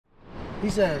He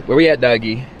said. Where we at,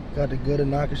 doggy? Got the good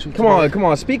Nakashu. Come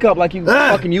on, speak up like you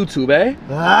fucking YouTube, eh?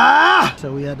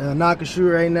 So we at the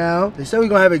Nakashu right now. They said we're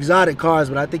gonna have exotic cars,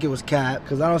 but I think it was cap,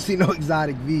 because I don't see no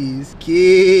exotic V's.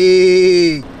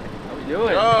 Key. How we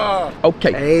doing?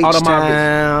 Okay. H-Town.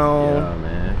 Yeah,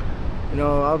 man. You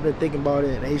know, I've been thinking about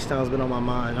it, and H-Town's been on my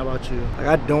mind. How about you? Like,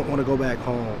 I don't want to go back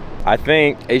home. I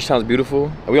think H-Town's beautiful.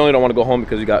 We only don't want to go home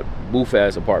because we got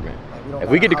boof-ass apartment. Like, if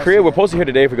we get the crib, we're supposed to hear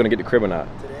today if we're gonna get the crib or not.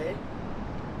 Today?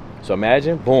 So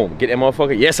imagine, boom, get that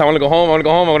motherfucker. Yes, I want to go home. I want to go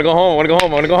home. I want to go home. I want to go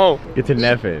home. I want to go home. Get to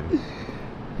Neffin.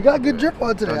 You got good drip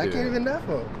on today. I can't even neff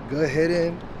on. Good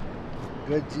hitting.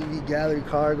 Good GV Gallery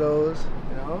cargos.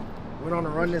 You know, went on a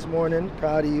run this morning.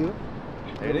 Proud of you.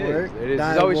 It is. He's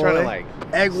Diet always boy. trying to like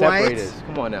egg whites. us.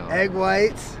 Come on now. Egg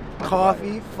whites.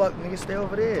 Coffee. Fuck, nigga, stay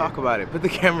over there. Talk about it. Put the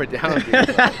camera down.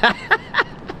 Dude.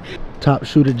 Top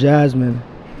shooter Jasmine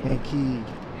and Key.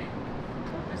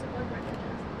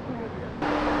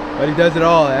 But he does it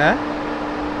all, eh?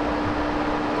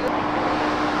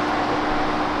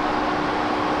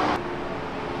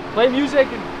 Play music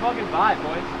and fucking vibe,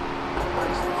 boys.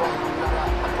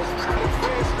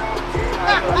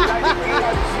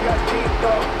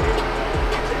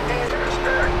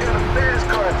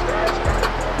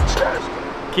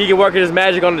 Keegan working his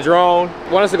magic on the drone.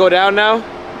 Want us to go down now? Yeah,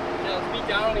 let's beat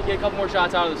down and get a couple more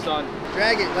shots out of the sun.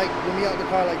 Drag it, like, when me out the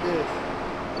car like this.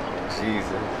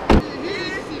 Jesus.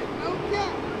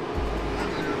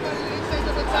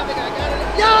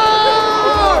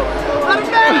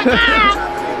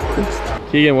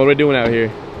 Keegan, what are we doing out here?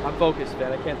 I'm focused,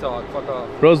 man. I can't talk. Fuck off.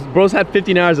 Bro's had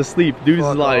 15 hours of sleep. Dude is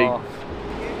like... Off.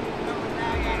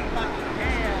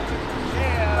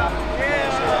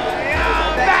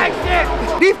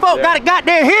 These folk gotta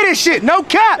goddamn hear this shit, no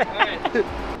cap!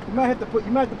 You might have to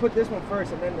put this one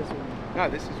first and then this one. No,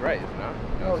 this is right, isn't it?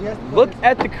 No, he has to put Look this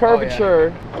at the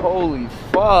curvature. Oh, yeah. Holy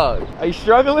fuck. Are you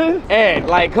struggling? And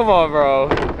like, come on, bro.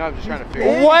 No, I'm just trying to figure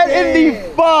it out. What in the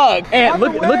fuck? And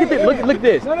look at this. Look at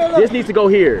this. No. This needs to go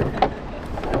here.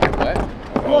 What?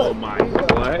 Oh my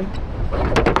god.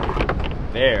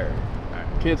 There.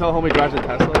 Can you tell homie drives a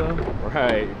Tesla though?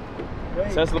 Right.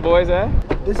 Wait. Tesla boys, eh?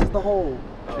 This is the hole.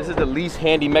 This is the least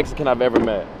handy Mexican I've ever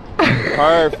met.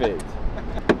 Perfect.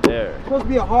 There. It's supposed to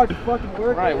be a hard fucking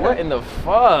work. Right, what in the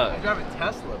fuck? I drive a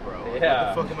Tesla, bro.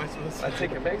 Yeah. What the fuck am I supposed to I'll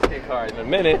take a Mexican car in a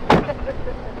minute.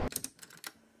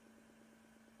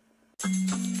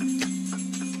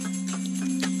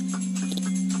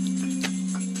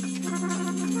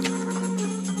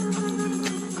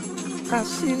 I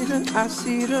see her, I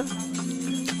see her,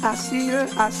 I see her,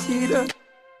 I see her.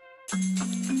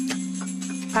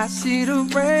 I see the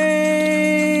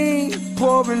rain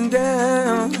pouring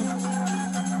down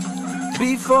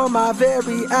before my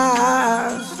very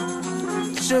eyes.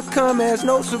 Should come as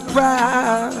no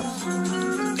surprise.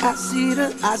 I see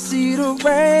the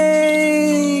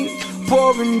rain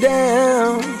pouring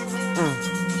down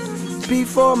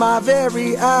before my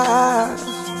very eyes.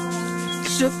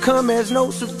 Should come as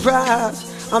no surprise.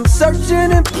 I'm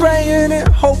searching and praying and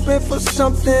hoping for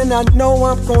something. I know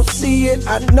I'm gonna see it.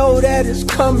 I know that it's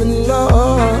coming,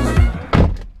 Lord.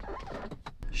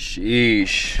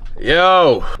 Sheesh.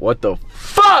 Yo, what the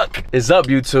fuck is up,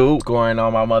 YouTube? What's going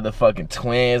on, my motherfucking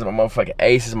twins, my motherfucking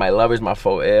aces, my lovers, my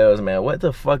 4Ls, man? What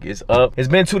the fuck is up? It's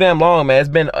been too damn long, man. It's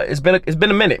been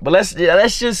a minute. But let's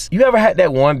just, you ever had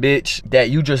that one bitch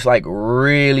that you just like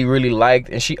really liked,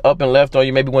 and she up and left on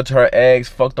you, maybe went to her ex,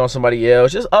 fucked on somebody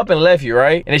else, just up and left you,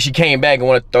 right? And then she came back and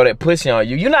want to throw that pussy on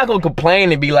you. You're not gonna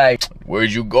complain and be like,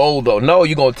 where'd you go though? No,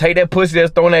 you're gonna take that pussy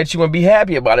that's thrown at you and be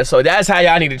happy about it. So that's how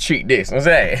y'all need to treat this. I'm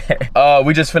saying.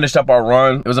 We just finished up our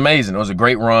run. It was amazing. It was a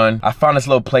great run. I found this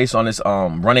little place on this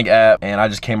running app, and I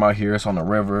just came out here. It's on the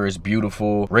river. It's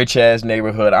beautiful, rich ass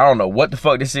neighborhood. I don't know what the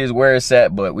fuck this is, where it's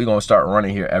at, but we gonna start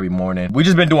running here every morning. We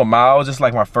just been doing miles. It's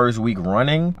like my first week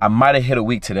running. I might have hit a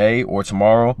week today or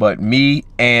tomorrow, but me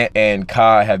and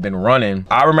Kai have been running.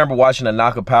 I remember watching the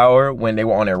Knock of Power when they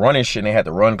were on their running shit and they had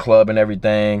the run club and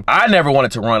everything. I never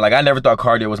wanted to run. Like, I never thought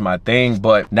cardio was my thing,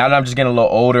 but now that I'm just getting a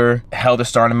little older, health is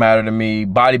starting to matter to me.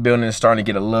 Bodybuilding is starting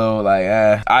to get a little like,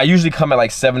 I usually come at like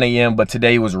 7 a.m., but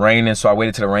today it was raining, so I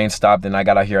waited till the rain stopped, and I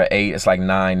got out here at 8. It's like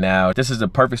 9 now. This is the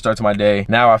perfect start to my day.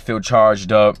 Now I feel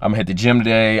charged up. I'm gonna hit the gym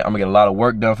today. I'm gonna get a lot of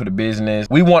work done for the business.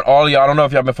 We want all of y'all, I don't know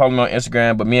if y'all been following me on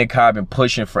Instagram, but me and Kai have been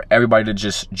pushing for everybody to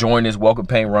just join this Welcome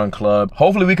Pain Run Club.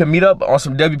 Hopefully we can meet up on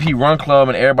some WP Run Club,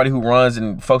 and everybody who runs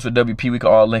and folks with WP, we can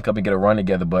all link up and get a run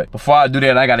together. But before I do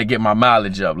that, I gotta get my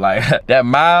mileage up. Like, that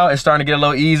mile is starting to get a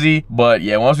little easy, but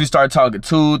yeah, once we start talking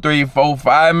 2, 3, 4,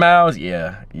 5 miles,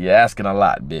 yeah, that's asking a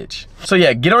lot, bitch. So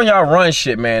yeah, get on y'all run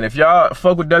shit, man. If y'all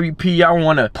fuck with WP, y'all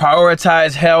wanna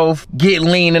prioritize health, get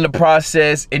lean in the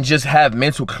process, and just have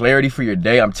mental clarity for your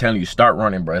day, I'm telling you, start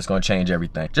running, bro. It's gonna change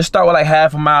everything. Just start with like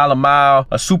half a mile,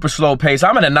 a super slow pace.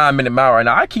 I'm at a 9-minute mile right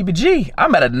now. I keep it G.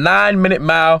 I'm at a 9-minute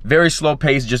mile, very slow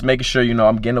pace, just making sure, you know,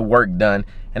 I'm getting the work done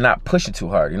and not pushing too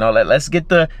hard. You know, let's get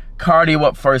the cardio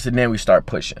up first and then we start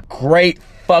pushing. Great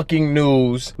fucking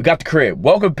news. We got the crib.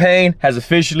 Welcome Pain has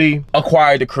officially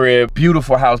acquired the crib.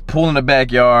 Beautiful house, pool in the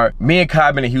backyard. Me and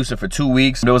Kai been in Houston for 2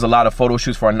 weeks. There was a lot of photo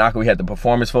shoots for our Naka. We had the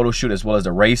performance photo shoot as well as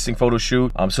the racing photo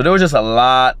shoot. So there was just a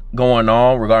lot going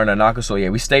on regarding our Naka. So yeah,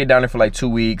 we stayed down there for like 2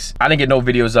 weeks. I didn't get no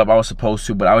videos up. I was supposed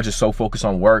to, but I was just so focused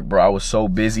on work, bro. I was so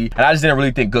busy. And I just didn't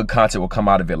really think good content would come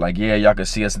out of it. Like, yeah, y'all could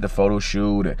see us at the photo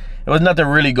shoot. There was nothing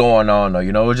really going on though,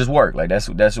 you know, it was just work. Like that's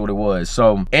what it was.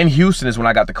 So in Houston is when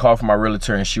I got the call from my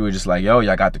realtor and she was just like, yo,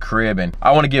 y'all got the crib. And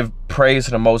I want to give praise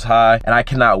to the Most High and I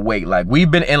cannot wait. Like we've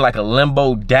been in like a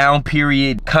limbo down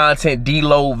period content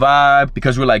deload vibe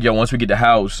because we're like, yo, once we get the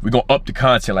house, we're gonna up the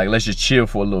content. Like let's just chill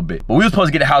for a little bit. But we were supposed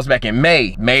to get the house back in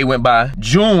May. May went by,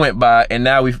 June went by, and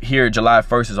now we're here July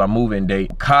 1st is our move-in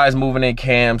date. Kai's moving in,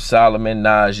 Cam, Solomon,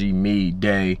 Najee, me,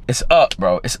 Day. It's up,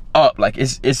 bro. It's up. Like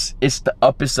it's the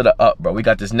uppest of the up, bro. We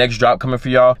got this next drop coming for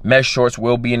y'all. Mesh shorts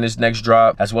will be in this next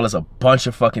drop, as well as a bunch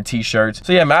of fucking t-shirts.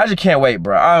 So yeah, man, I just can't wait,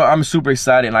 bro. I'm super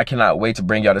excited and I cannot wait to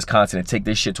bring y'all this content and take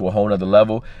this shit to a whole nother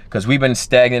level because we've been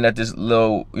stagnant at this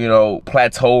little, you know,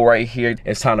 plateau right here.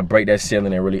 It's time to break that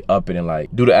ceiling and really up it and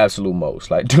like do the absolute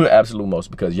most. Like do the absolute most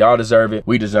because y'all deserve it,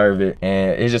 we deserve it,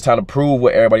 and it's just time to prove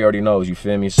what everybody already knows, you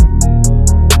feel me?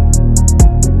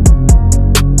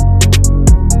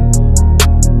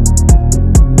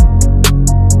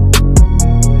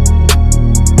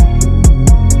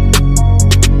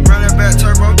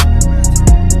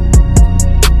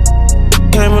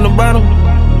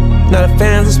 Now the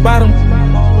fans will spot him.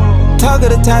 Talk of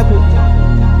the topic,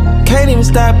 can't even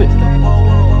stop it.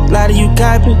 Lot of you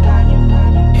copy,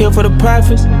 here for the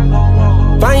profits.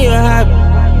 Find you a hobby,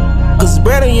 cause it's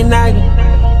bread on your noggin.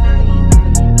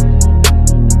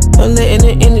 I'm letting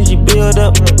the energy build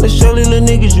up. Let's show these little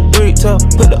niggas you bricked up.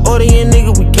 Put the order in,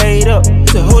 nigga, we K'd up.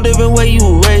 It's a whole different way you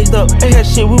were raised up. They had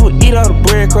shit, we would eat all the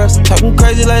bread crust. Talking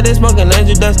crazy like they smoking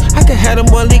angel dust. I could have them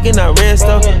boy leaking out red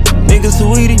stuff. Niggas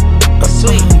sweetie, I'm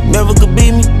sweet, never could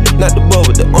be me. Not the boy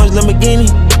with the orange Lamborghini.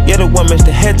 Yeah, the one match the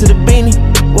head to the beanie.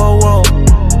 Whoa, whoa.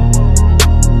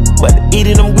 But to eat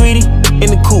it, I'm greedy.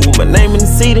 In the coupe with my name in the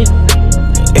seating.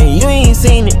 And you ain't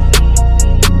seen it.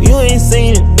 You ain't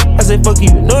seen it. I say fuck you,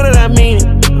 you know that I mean it.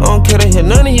 I don't care to hear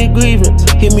none of your grievance.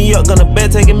 Hit me up, gonna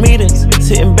bed taking meetings.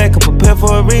 Sitting back and prepare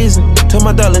for a reason. Told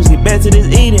my dog, let's get back to this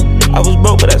eating. I was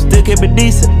broke, but I still kept it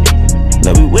decent.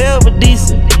 Now we well but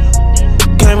decent.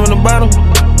 Came from the bottom,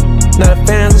 now the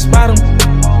fans will spot 'em.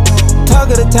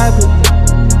 Talk of the topic,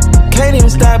 can't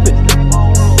even stop it.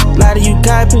 Lot of you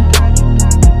copy,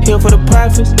 here for the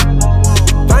profits.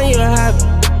 Find you a hobby,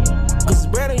 cause it's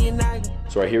bread on your noggin.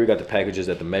 So right here we got the packages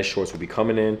that the mesh shorts will be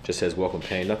coming in. Just says welcome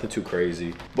Pain, nothing too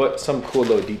crazy, but some cool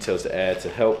little details to add to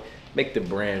help make the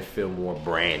brand feel more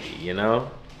brandy, you know?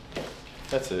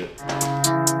 That's it.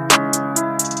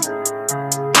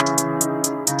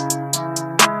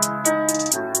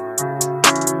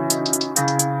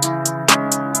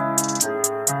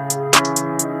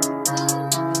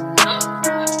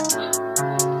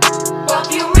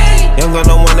 Young gun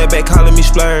don't want that back calling me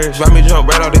splurge. Ride me jump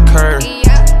right off the curb.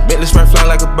 Bentley spray fly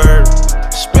like a bird.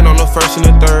 Spin on the first and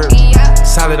the third.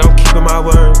 Solid, I'm keeping my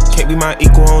word. Can't be my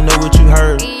equal, I don't know what you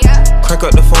heard. Crack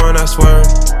up the foreign, I swear.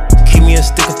 Keep me a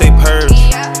stick if they purge.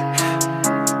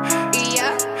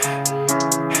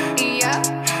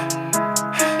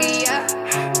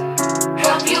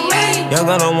 Young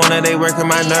gun don't want that, they working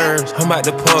my nerves. I'm about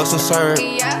to pour some syrup.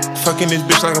 Fucking this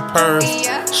bitch like a perm.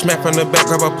 Smack from the back,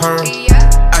 grab a perm.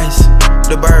 Ice,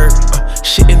 the bird.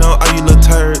 Shitting on all you little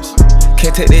turds.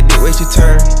 Can't take that dick, wait your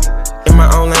turn. In my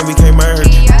own lane, we can't merge.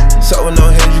 So with no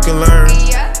hands, you can learn.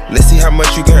 Let's see how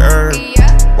much you can earn.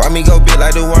 Why me go big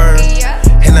like the worm?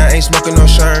 And I ain't smoking no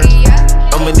shirt.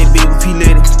 I'm in this beat with P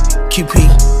Litty.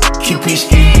 QP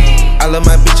ski. I love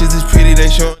my bitches, it's pretty, they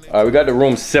show. Alright, we got the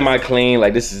room semi-clean.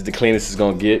 Like, this is the cleanest it's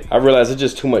gonna get. I realize there's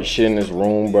just too much shit in this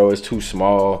room, bro. It's too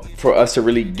small for us to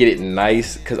really get it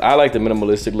nice. Cause I like the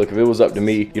minimalistic look. If it was up to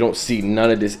me, you don't see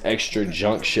none of this extra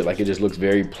junk shit. Like, it just looks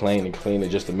very plain and clean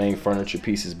and just the main furniture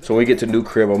pieces. So when we get to the new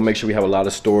crib, I'll make sure we have a lot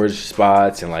of storage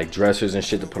spots and like dressers and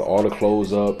shit to put all the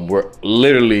clothes up. We're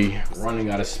literally running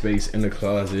out of space in the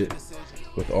closet.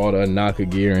 with all the knocker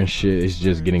gear and shit, it's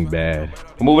just getting bad.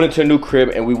 We're moving into a new crib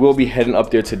and we will be heading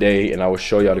up there today, and I will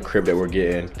show y'all the crib that we're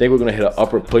getting. I think we're gonna hit an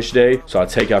upper push day, so I'll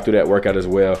take y'all through that workout as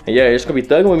well. And yeah, it's gonna be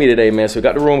thugging with me today, man. So we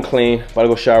got the room clean, about to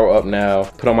go shower up now,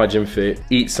 put on my gym fit,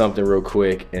 eat something real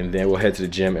quick, and then we'll head to the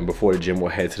gym. And before the gym,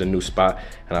 we'll head to the new spot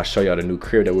and I'll show y'all the new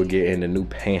crib that we're getting, the new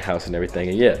paint house and everything.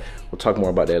 And yeah, we'll talk more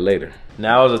about that later.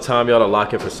 Now is the time, y'all, to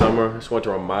lock in for summer. Just want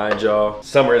to remind y'all,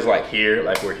 summer is like here,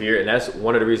 like we're here. And that's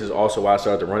one of the reasons also why I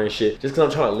started the running shit. Just cause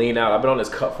I'm trying to lean out. I've been on this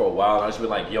cut for a while and I've just been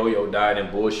like yo-yo dieting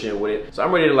and bullshit with it. So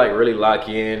I'm ready to like really lock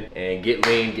in and get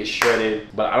lean, get shredded.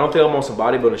 But I don't think I'm on some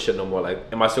bodybuilding shit no more. Like,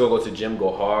 am I still gonna go to the gym,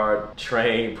 go hard,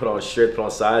 train, put on strips, put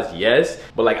on size? Yes.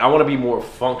 But like, I wanna be more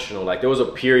functional. Like, there was a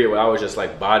period where I was just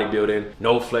like bodybuilding,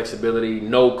 no flexibility,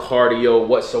 no cardio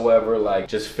whatsoever, like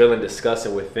just feeling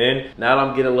disgusting within. Now that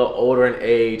I'm getting a little older in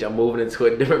age, I'm moving into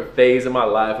a different phase of my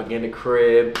life. Again, the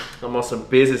crib, I'm on some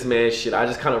businessman shit. I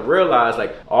just kind of realized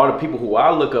like all the people who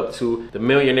I look up to, the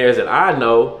millionaires that I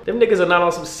know, them niggas are not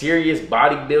on some serious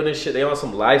bodybuilding shit. They on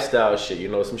some lifestyle shit, you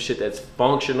know, some shit that's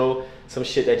functional, some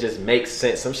shit that just makes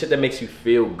sense, some shit that makes you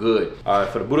feel good.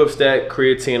 For the boot up stack,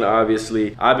 creatine,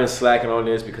 obviously. I've been slacking on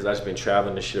this because I've just been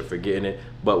traveling and shit, forgetting it.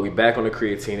 But we back on the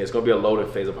creatine. It's gonna be a loading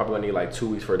phase. I'm probably gonna need like 2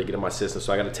 weeks for it to get in my system.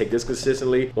 So I gotta take this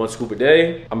consistently, 1 scoop a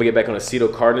day. I'm gonna get back on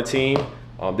acetylcarnitine.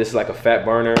 This is like a fat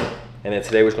burner. And then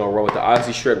today we're just gonna roll with the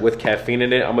Oxy Shred with caffeine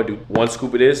in it. I'm gonna do 1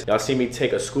 scoop of this. Y'all see me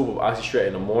take a scoop of Oxy Shred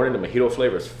in the morning. The mojito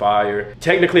flavor is fire.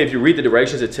 Technically, if you read the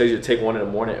directions, it tells you to take 1 in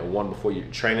the morning and 1 before your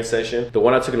training session. The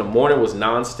one I took in the morning was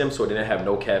non-stim, so it didn't have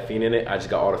no caffeine in it. I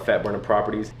just got all the fat burning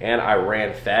properties. And I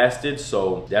ran fasted,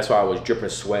 so that's why I was dripping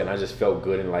sweat and I just felt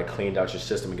good and like cleaned out your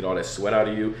system and get all that sweat out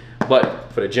of you.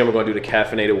 But for the gym, we're gonna do the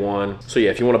caffeinated one. So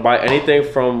yeah, if you wanna buy anything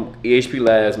from EHP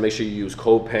Labs, make sure you use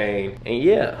code PAIN. And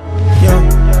yeah.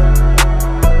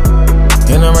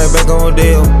 And I'm right back on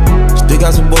Rodeo. Still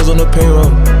got some boys on the payroll.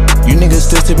 You niggas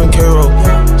still tipping Carol.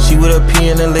 She with a P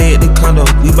in the leg at the condo.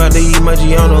 We bout to eat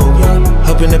Maggiano.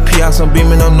 Up in the P house, I'm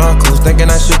beaming on narcos. Thinking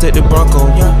I should take the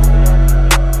Bronco.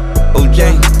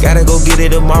 OJ, gotta go get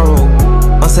it tomorrow.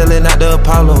 I'm selling out the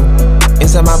Apollo.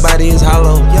 Inside my body is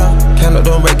hollow. Count up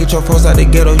them get your folks out the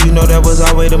ghetto. You know that was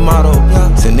always the motto.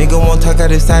 Say nigga won't talk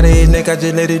out his side of his neck. I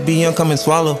just let it be young, come and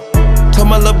swallow. Told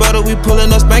my little brother we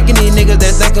pullin' up spanking these niggas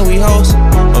that thinkin' we hoes.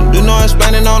 Don't do no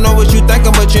explaining, I don't know what you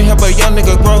thinkin', but you help a young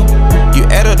nigga grow. You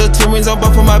add up the 2 rings on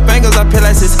both of my fingers, I pay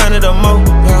like 600 or more.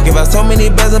 Give out so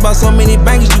many bands about so many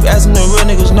bangers, you asking the real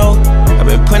niggas know. I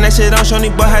been putting that shit on,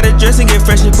 showing these boy how to dress and get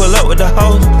fresh and pull up with the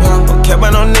hoes. Don't care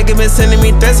about no nigga been sending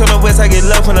me threats on the west, I get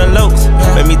love from the locs.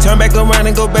 Make me turn back around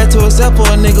and go back to a cell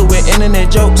for a nigga with internet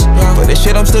jokes. But this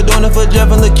shit I'm still doing it for Jeff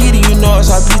and Lakita, you know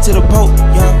it's RP to the Pope.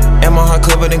 And my heart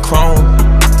covered in chrome.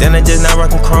 Then I just not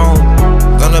rockin' chrome.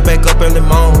 Gonna back up early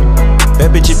morning. That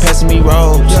bitch, you passing me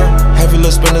rolls. Heavy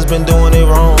little spinners been doing it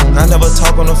wrong. I never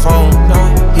talk on the phone.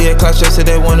 Yeah, class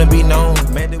yesterday wanna be known.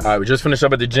 Alright, we just finished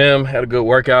up at the gym, had a good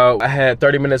workout. I had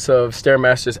 30 minutes of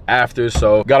Stairmasters after,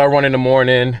 so got our run in the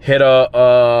morning, hit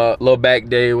a little back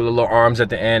day with a little arms at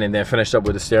the end, and then finished up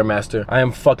with the Stairmaster. I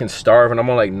am fucking starving. I'm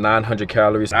on like 900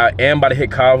 calories. I am about to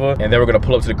hit Kava, and then we're gonna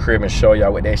pull up to the crib and show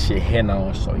y'all what that shit hitting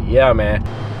on. So yeah, man.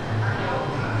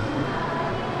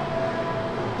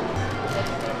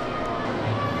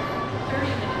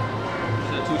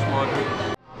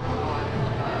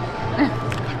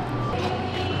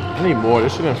 I need more.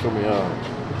 This shit didn't fill me up.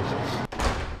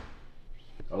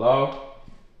 Hello?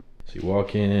 So you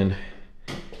walk in,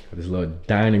 got this little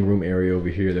dining room area over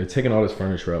here. They're taking all this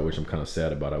furniture out, which I'm kind of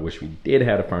sad about. I wish we did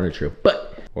have the furniture,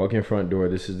 but walk in front door.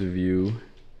 This is the view,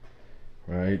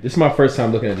 right? This is my first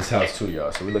time looking at this house too,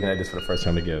 y'all. So we're looking at this for the first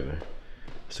time together.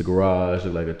 It's a garage,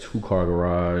 like a 2-car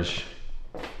garage.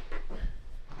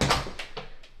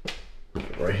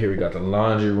 Right here we got the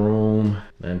laundry room.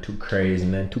 Nothing too crazy,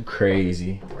 nothing too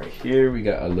crazy. Right here we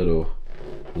got a little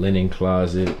linen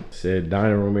closet. Said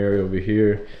dining room area over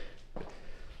here.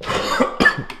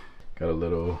 Got a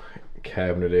little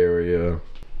cabinet area.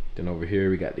 Then over here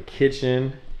we got the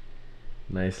kitchen.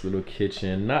 Nice little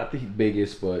kitchen. Not the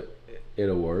biggest, but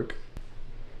it'll work.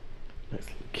 Nice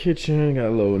little kitchen. Got a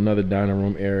little another dining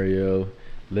room area.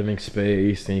 Living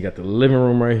space. Then you got the living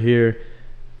room right here.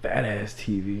 Fat ass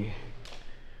TV.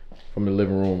 From the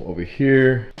living room over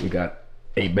here, we got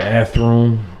a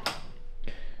bathroom.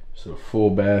 So a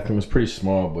full bathroom. It's pretty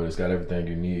small, but it's got everything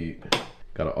you need.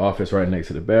 Got an office right next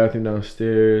to the bathroom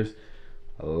downstairs.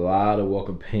 A lot of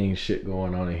welcome paying shit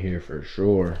going on in here for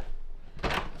sure.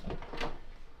 Just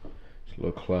a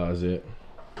little closet.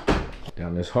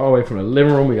 Down this hallway from the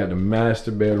living room, we got the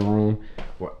master bedroom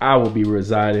where I will be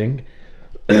residing.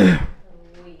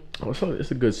 Also,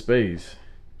 it's a good space.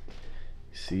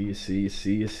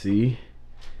 See.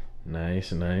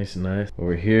 Nice.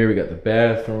 Over here, we got the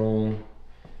bathroom.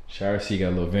 Shower seat, got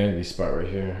a little vanity spot right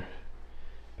here.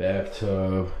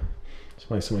 Bathtub. It's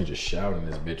like somebody just showered in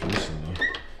this bitch recently.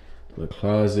 Little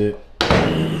closet.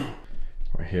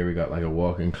 Right here, we got like a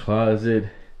walk-in closet.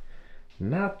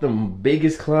 Not the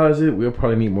biggest closet. We'll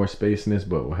probably need more space in this,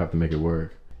 but we'll have to make it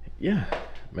work. Yeah,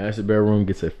 master bedroom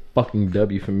gets a fucking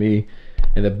W for me.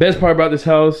 And the best part about this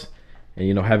house, and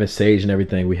you know, having Sage and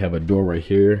everything, we have a door right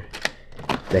here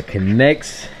that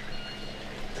connects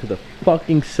to the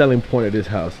fucking selling point of this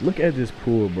house. Look at this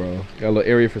pool, bro. Got a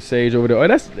little area for Sage over there. Oh,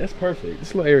 that's perfect.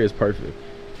 This little area is perfect.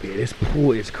 Yeah, this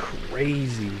pool is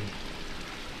crazy.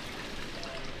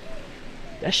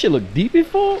 That shit look deep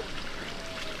before.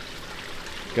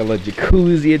 Got a little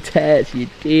jacuzzi attached, you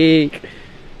dig?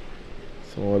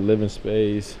 Some more living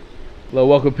space. Little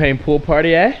welcome paint pool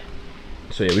party, eh?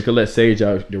 So yeah, we could let Sage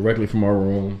out directly from our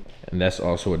room. And that's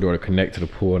also a door to connect to the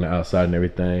pool on the outside and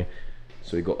everything.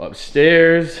 So we go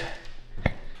upstairs.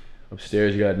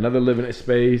 Upstairs, you got another living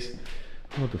space.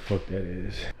 What the fuck that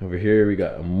is? Over here, we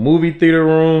got a movie theater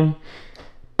room.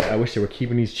 I wish they were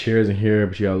keeping these chairs in here,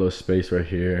 but you got a little space right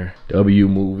here. W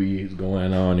movies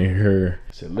going on in here.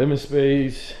 It's a living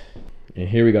space. And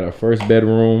here we got our first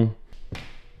bedroom.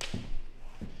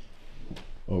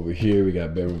 Over here, we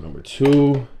got bedroom number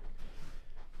 2.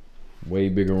 Way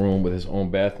bigger room with his own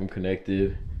bathroom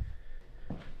connected.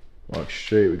 Walk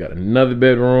straight, we got another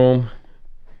bedroom.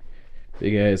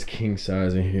 Big ass king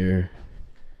size in here.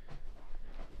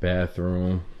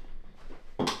 Bathroom.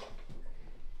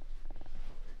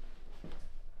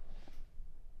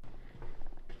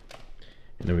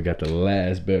 And then we got the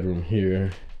last bedroom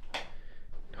here.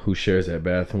 Who shares that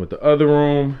bathroom with the other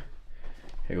room.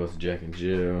 Here goes Jack and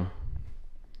Jill.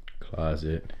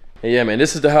 Closet. And yeah, man,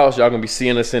 this is the house y'all gonna be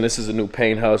seeing us in. This is a new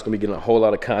paint house. Gonna be getting a whole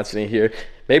lot of content in here.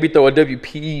 Maybe throw a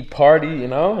WP party, you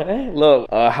know? Look,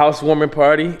 a housewarming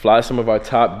party. Fly some of our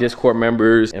top Discord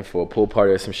members and for a pool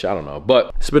party or some shit, I don't know.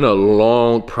 But it's been a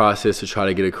long process to try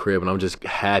to get a crib, and I'm just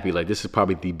happy. Like, this is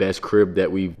probably the best crib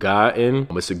that we've gotten.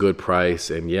 It's a good price,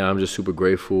 and yeah, I'm just super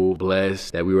grateful,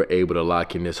 blessed that we were able to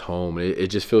lock in this home. It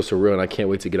just feels surreal, and I can't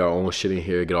wait to get our own shit in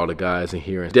here, get all the guys in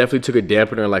here. And definitely took a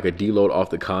dampener and like a deload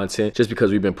off the content, just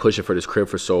because we've been pushing for this crib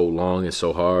for so long and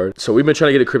so hard. So we've been trying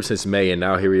to get a crib since May, and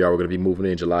now here we are. We're gonna be moving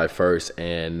in July 1st,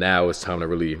 and now it's time to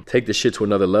really take this shit to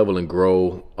another level and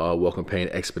grow Welcome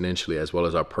Paint exponentially, as well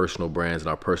as our personal brands and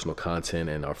our personal content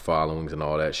and our followings and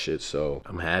all that shit. So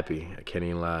I'm happy, I can't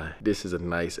even lie. This is a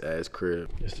nice ass crib.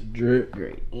 It's the drip.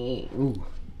 Great. Ooh,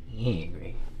 yeah,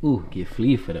 great. Ooh, get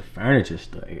flea for the furniture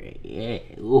store. Yeah,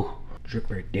 ooh,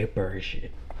 dripper dipper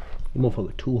shit. You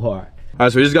motherfucker too hard. All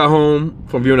right, so we just got home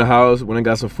from viewing the house. Went and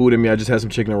got some food in me. I just had some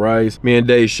chicken and rice. Me and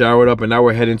Dave showered up, and now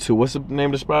we're heading to, what's the name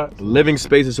of the spot? Living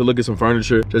Spaces, to look at some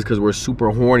furniture, just because we're super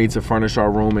horny to furnish our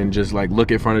room and just like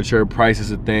look at furniture, prices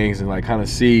of things, and like kind of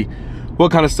see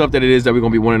what kind of stuff that it is that we're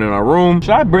gonna be wanting in our room.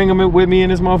 Should I bring them with me in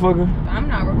this motherfucker? I'm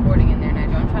not recording in there,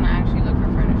 Nigel. I'm trying to actually look for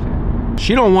furniture.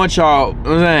 She don't want y'all, you know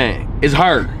what I'm saying? It's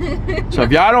her. So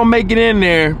if y'all don't make it in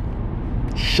there,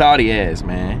 shawty ass,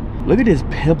 man. Look at this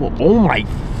pimple. Oh my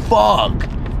fuck.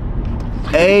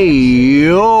 Hey,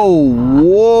 yo,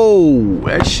 whoa.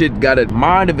 That shit got a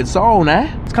mind of its own,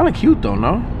 eh? It's kind of cute though,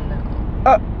 no?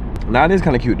 No. Nah, it is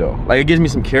kind of cute though. Like, it gives me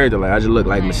some character. Like, I just look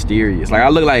like mysterious. Like, I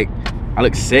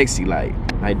look sexy. Like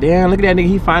damn, look at that nigga.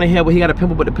 He fine in hell, but he got a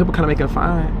pimple, but the pimple kind of make him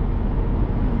fine.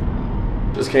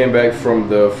 Just came back from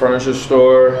the furniture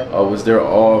store. I was there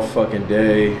all fucking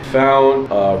day. Found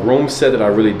a room set that I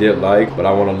really did like, but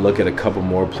I want to look at a couple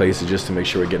more places just to make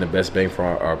sure we're getting the best bang for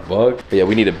our buck. But yeah,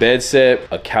 we need a bed set,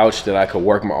 a couch that I could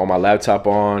work on my laptop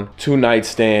on, 2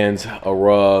 nightstands, a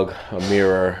rug, a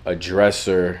mirror, a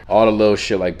dresser, all the little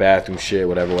shit like bathroom shit,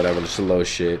 whatever, just a little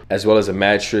shit, as well as a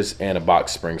mattress and a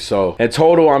box spring. So in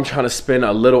total, I'm trying to spend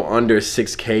a little under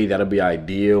 6K. That'll be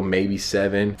ideal, maybe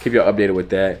 7. Keep y'all updated with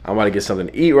that. I'm about to get something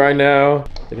to eat right now.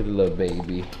 Look at the little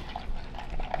baby.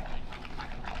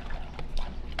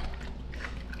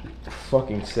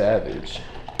 Fucking savage.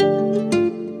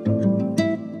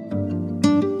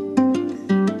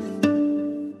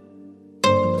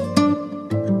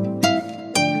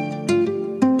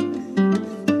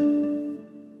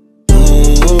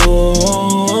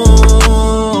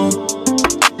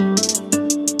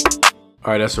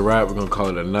 All right, that's a wrap. We're gonna call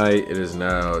it a night. It is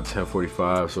now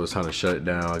 10:45, so it's time to shut it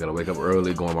down. I gotta wake up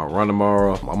early, go on my run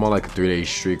tomorrow. I'm on like a 3-day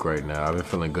streak right now. I've been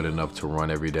feeling good enough to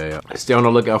run every day. Stay on the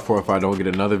lookout for if I don't get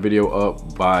another video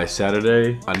up by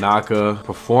Saturday. Anaka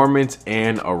performance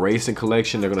and a racing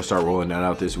collection. They're gonna start rolling that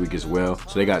out this week as well.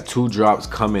 So they got 2 drops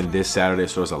coming this Saturday,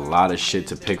 so there's a lot of shit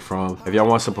to pick from. If y'all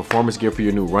want some performance gear for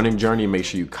your new running journey, make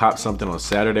sure you cop something on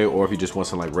Saturday, or if you just want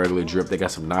some like regular drip, they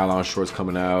got some nylon shorts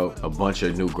coming out, a bunch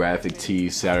of new graphic tees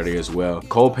Saturday as well.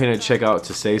 Cold Paint and check out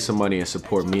to save some money and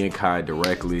support me and Kai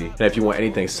directly. And if you want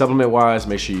anything supplement wise,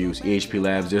 make sure you use EHP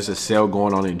Labs. There's a sale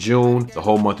going on in June, the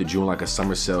whole month of June, like a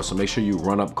summer sale. So make sure you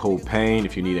run up Cold Paint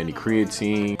if you need any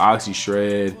creatine, Oxy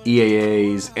Shred,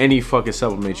 EAAs, any fucking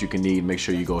supplements you can need. Make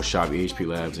sure you go shop EHP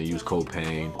Labs and use Cold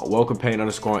Paint. Welcome Paint _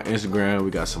 on Instagram.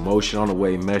 We got some motion on the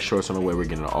way, mesh shorts on the way. We're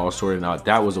getting it all sorted out.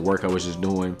 That was the work I was just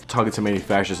doing, talking to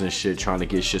manufacturers and shit, trying to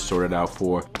get shit sorted out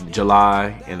for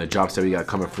July and the drops that we got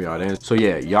coming for y'all then. So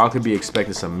yeah, y'all could be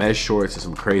expecting some mesh shorts and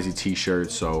some crazy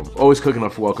t-shirts. So always cooking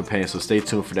up for Welcome Paint, so stay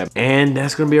tuned for that. And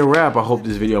that's gonna be a wrap. I hope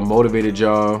this video motivated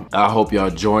y'all. I hope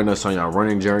y'all join us on y'all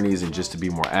running journeys and just to be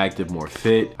more active, more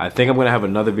fit. I think I'm gonna have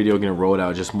another video getting rolled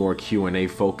out, just more Q&A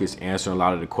focused, answering a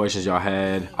lot of the questions y'all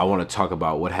had. I want to talk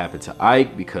about what happened to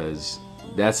Ike, because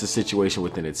that's a situation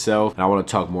within itself, and I want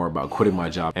to talk more about quitting my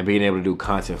job and being able to do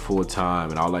content full-time,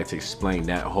 and I'd like to explain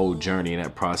that whole journey and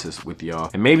that process with y'all,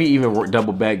 and maybe even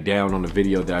double back down on the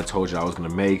video that I told you I was going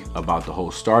to make about the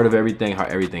whole start of everything, how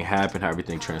everything happened, how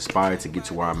everything transpired to get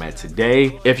to where I'm at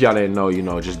today. If y'all didn't know, you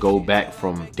know, just go back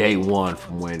from day one,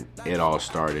 from when it all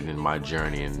started in my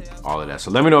journey and all of that.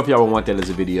 So let me know if y'all would want that as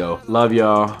a video. Love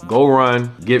y'all. Go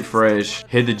run, get fresh,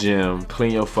 hit the gym,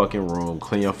 clean your fucking room,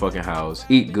 clean your fucking house,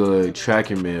 eat good, track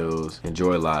your meals,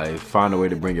 enjoy life, find a way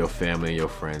to bring your family and your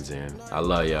friends in. I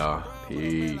love y'all.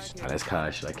 Peace. That's Kai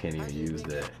shit. I can't even use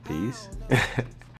that. Peace.